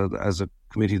instance, as a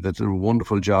committee that did a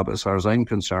wonderful job as far as I'm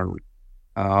concerned.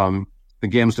 The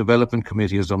Games Development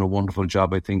Committee has done a wonderful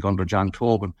job, I think, under John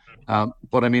Tobin.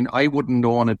 But I mean, I wouldn't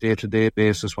know on a day-to-day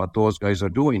basis what those guys are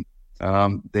doing.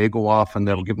 They go off and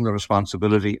they're given the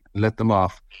responsibility, let them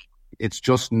off. It's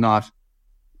just not,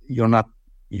 you're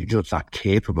just not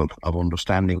capable of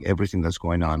understanding everything that's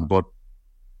going on. But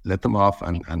let them off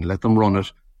and let them run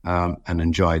it and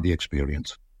enjoy the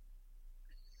experience.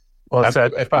 Well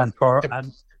said. If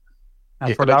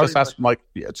I just ask Mike,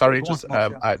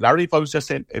 Larry, if I was just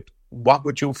saying, what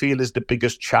would you feel is the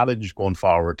biggest challenge going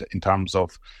forward in terms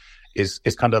of, is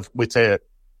kind of, we'd say,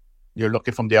 you're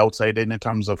looking from the outside in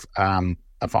terms of being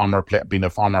a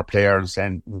former player and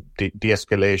saying the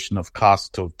escalation of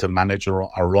cost to manage or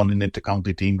run an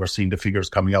intercounty team. We're seeing the figures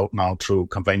coming out now through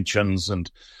conventions and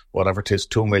whatever it is,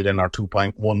 2 million or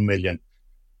 2.1 million.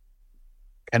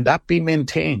 Can that be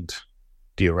maintained,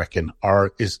 do you reckon?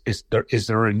 Or is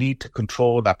there a need to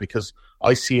control that? Because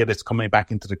I see it's coming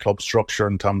back into the club structure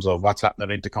in terms of what's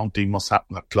happening at intercounty must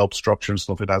happen at club structure and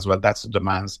stuff like that as well. That's the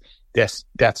demands. That's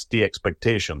the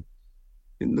expectation.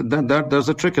 There's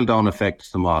a trickle-down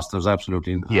effect to Moss. There's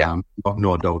absolutely no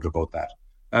doubt about that.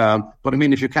 But I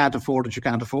mean, if you can't afford it, you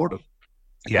can't afford it.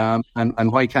 Yeah.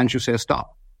 And why can't you say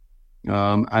stop?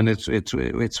 And it's in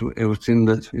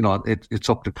the, it's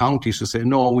up to counties to say,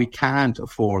 no, we can't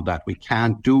afford that. We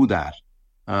can't do that.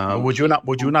 Would you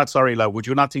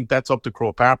not think that's up to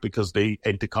Croke Park? Because the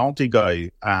county guy,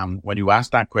 when you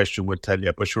ask that question, would tell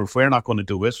you, but sure, if we're not going to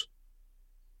do it,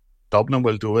 Dublin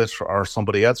will do it, or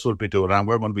somebody else will be doing it, and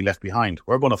we're going to be left behind.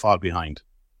 We're going to fall behind.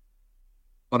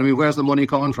 But I mean, where's the money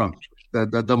coming from?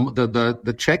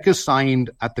 The check is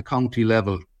signed at the county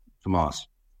level, Tomas.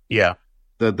 Yeah.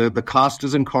 The cost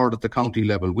is incurred at the county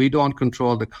level. We don't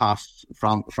control the costs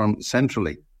from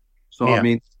centrally. So I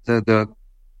mean, the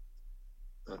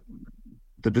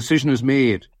decision is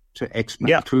made to spend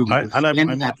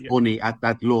that money at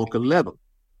that local level.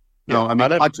 No, I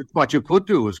mean, what you could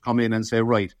do is come in and say,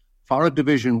 right, for a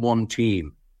Division 1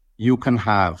 team, you can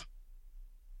have,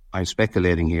 I'm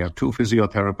speculating here, 2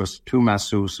 physiotherapists, 2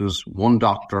 masseuses, 1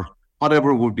 doctor,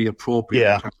 whatever would be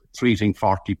appropriate in terms of treating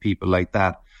 40 people like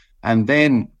that. And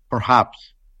then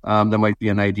perhaps there might be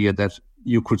an idea that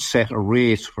you could set a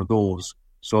rate for those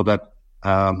so that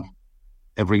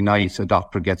every night a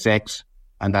doctor gets X,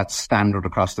 and that's standard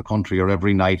across the country, or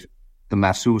every night the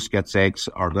masseuse gets X,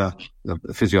 or the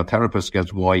physiotherapist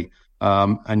gets Y,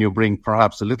 and you bring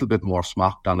perhaps a little bit more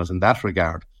smack on it in that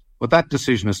regard. But that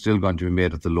decision is still going to be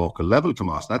made at the local level,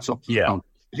 Tomas. That's up to the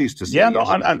counties to say. Yeah, no,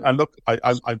 and look,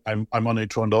 I'm only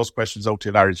throwing those questions out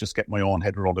to Larry, just get my own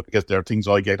head around it, because there are things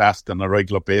I get asked on a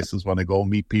regular basis when I go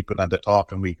meet people and they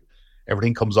talk, and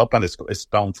everything comes up, and it's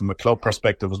down from a club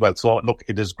perspective as well. So look,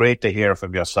 it is great to hear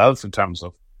from yourself in terms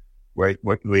of where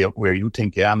you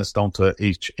think, and it's down to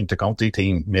each intercounty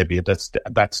team, maybe at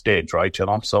that stage, right?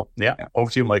 So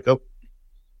over to you, Michael.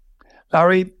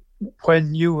 Larry,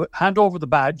 when you hand over the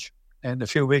badge in a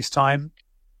few weeks' time,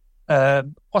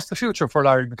 what's the future for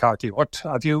Larry McCarthy? What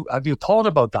have you thought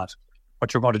about that?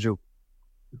 What you're going to do?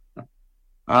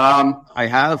 I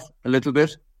have a little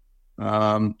bit.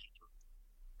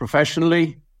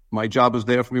 Professionally, my job is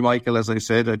there for me, Michael. As I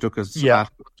said, I took a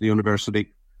sabbatical at the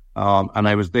university, and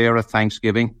I was there at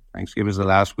Thanksgiving. Thanksgiving is the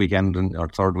last weekend,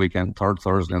 third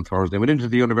Thursday and Thursday. I went into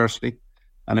the university,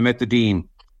 and I met the dean.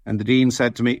 And the dean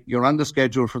said to me, "You're on the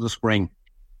schedule for the spring."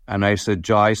 And I said,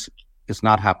 "Joyce, it's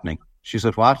not happening." She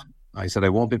said, "What?" I said, "I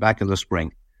won't be back in the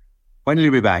spring." "When will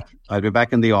you be back?" "I'll be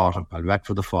back in the autumn. I'll be back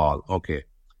for the fall." "Okay."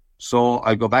 So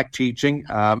I'll go back teaching,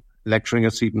 lecturing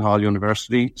at Seton Hall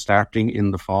University, starting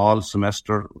in the fall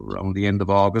semester around the end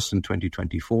of August in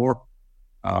 2024.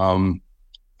 And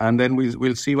then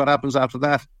we'll see what happens after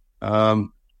that.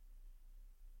 I'll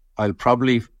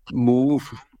probably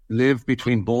live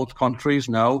between both countries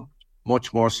now,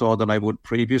 much more so than I would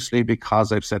previously,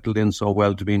 because I've settled in so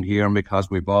well to being here, and because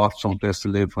we bought someplace to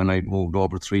live when I moved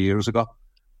over 3 years ago.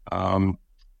 And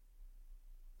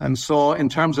so in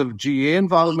terms of GA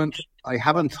involvement, I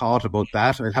haven't thought about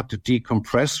that. I'd have to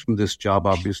decompress from this job,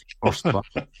 obviously, first of all.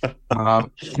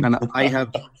 And I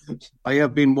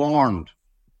have been warned.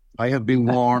 I have been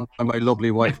warned by my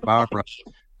lovely wife, Barbara.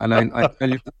 And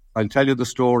I'll tell you the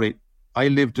story. We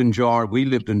lived in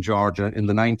Georgia in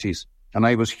the 90s, and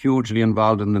I was hugely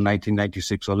involved in the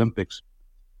 1996 Olympics.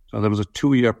 So there was a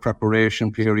 2-year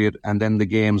preparation period, and then the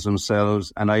games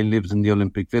themselves, and I lived in the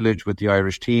Olympic Village with the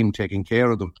Irish team, taking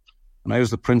care of them. And I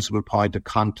was the principal point of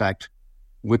contact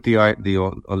with the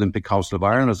Olympic Council of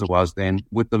Ireland, as it was then,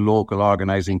 with the local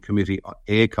organising committee,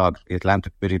 ACOG, the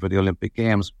Atlantic Committee for the Olympic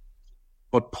Games.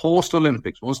 But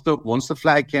post-Olympics, once the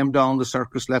flag came down, the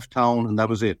circus left town, and that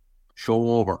was it.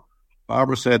 Show over.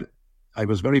 Barbara said, I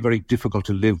was very, very difficult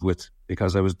to live with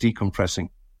because I was decompressing.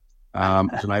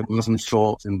 And I wasn't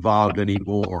so involved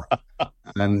anymore.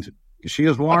 And she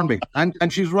has warned me.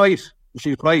 And she's right.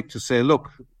 She's right to say, look,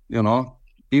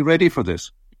 be ready for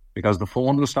this, because the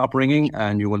phone will stop ringing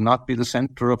and you will not be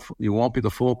you won't be the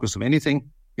focus of anything,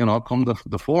 come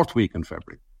the fourth week in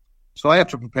February. So I have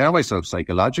to prepare myself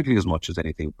psychologically as much as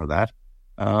anything for that.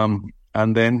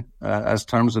 And then as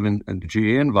terms of in the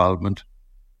GA involvement,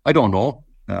 I don't know.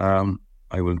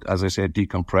 I will, as I said,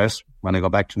 decompress. When I go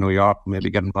back to New York, maybe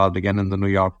get involved again in the New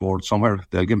York board somewhere.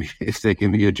 If they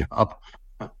give me a job.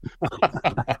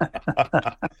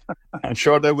 I'm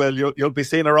sure they will. You'll be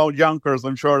seen around Yonkers,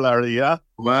 I'm sure, Larry, yeah?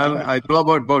 Well, I don't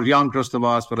know about Yonkers to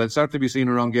us, but I'd certainly be seen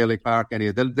around Gaelic Park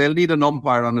anyway. They'll need an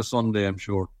umpire on a Sunday, I'm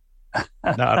sure. No,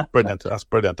 that's brilliant. That's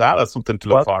brilliant. That's something to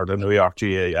look forward to, New York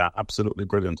GA. Yeah, absolutely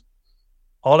brilliant.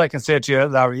 All I can say to you,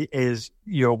 Larry, is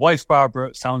your wife,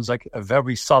 Barbara, sounds like a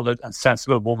very solid and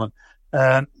sensible woman.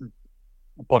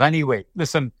 But anyway,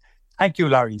 listen, thank you,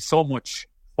 Larry, so much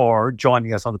for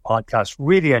joining us on the podcast.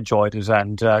 Really enjoyed it,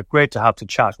 and great to have to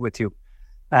chat with you.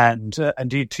 And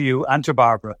indeed to you and to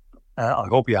Barbara, I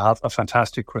hope you have a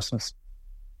fantastic Christmas.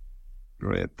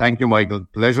 Great. Thank you, Michael.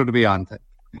 Pleasure to be on.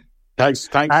 Thanks,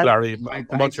 Larry.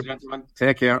 Thanks, gentlemen.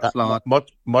 Take care.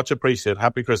 Much appreciated.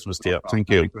 Happy Christmas to you. Thank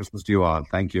you. Happy Christmas to you all.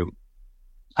 Thank you.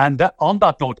 And on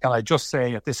that note, can I just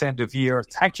say at this end of year,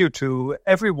 thank you to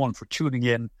everyone for tuning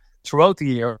in throughout the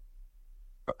year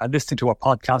and listening to our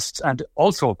podcasts. And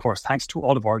also, of course, thanks to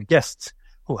all of our guests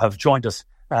who have joined us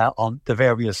on the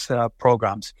various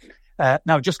programs.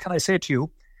 Now, just can I say to you,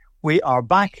 we are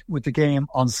back with the game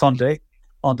on Sunday,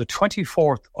 on the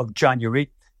 24th of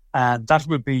January. And that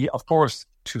will be, of course,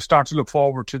 to start to look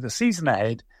forward to the season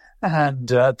ahead. And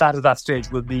that at that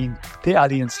stage will mean the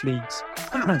Alliance Leagues.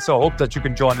 So I hope that you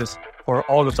can join us for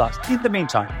all of that. In the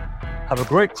meantime, have a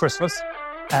great Christmas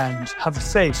and have a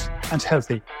safe and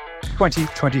healthy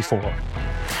 2024.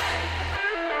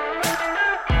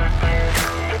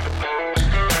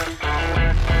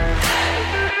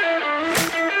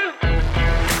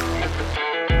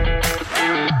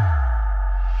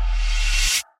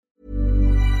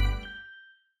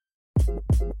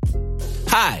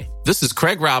 Hi, this is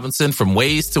Craig Robinson from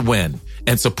Ways to Win,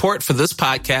 and support for this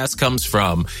podcast comes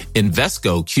from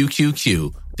Invesco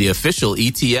QQQ, the official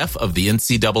ETF of the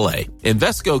NCAA.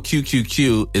 Invesco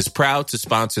QQQ is proud to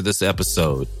sponsor this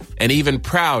episode, and even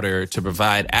prouder to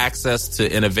provide access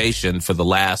to innovation for the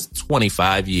last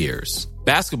 25 years.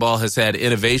 Basketball has had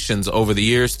innovations over the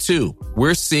years, too.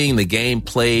 We're seeing the game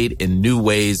played in new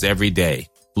ways every day.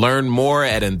 Learn more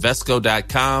at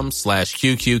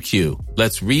Invesco.com/QQQ.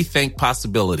 Let's rethink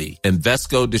possibility.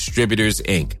 Invesco Distributors,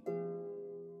 Inc.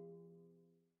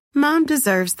 Mom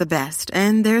deserves the best,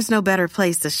 and there's no better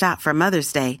place to shop for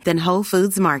Mother's Day than Whole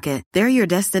Foods Market. They're your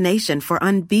destination for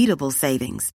unbeatable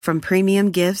savings, from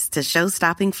premium gifts to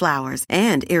show-stopping flowers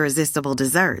and irresistible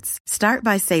desserts. Start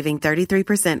by saving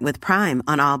 33% with Prime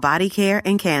on all body care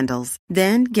and candles.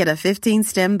 Then get a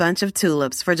 15-stem bunch of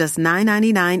tulips for just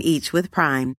 $9.99 each with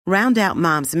Prime. Round out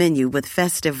Mom's menu with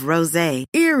festive rosé,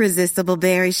 irresistible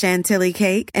berry chantilly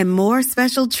cake, and more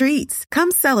special treats.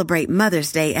 Come celebrate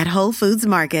Mother's Day at Whole Foods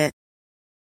Market.